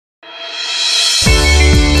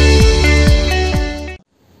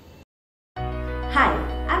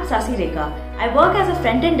Sasi Rekha. I work as a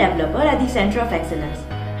front-end developer at the Center of Excellence.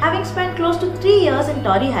 Having spent close to 3 years in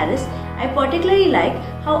Torry Harris, I particularly like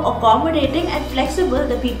how accommodating and flexible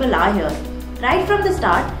the people are here. Right from the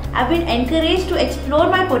start, I've been encouraged to explore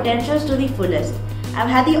my potentials to the fullest.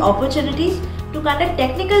 I've had the opportunities to conduct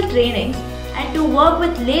technical trainings and to work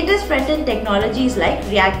with latest front-end technologies like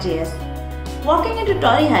React.js. Walking into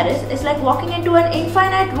Torry Harris is like walking into an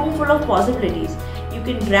infinite room full of possibilities. You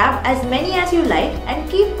can grab as many as you like and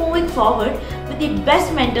keep moving forward with the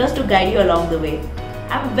best mentors to guide you along the way.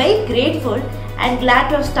 I'm very grateful and glad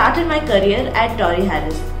to have started my career at Torry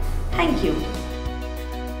Harris. Thank you.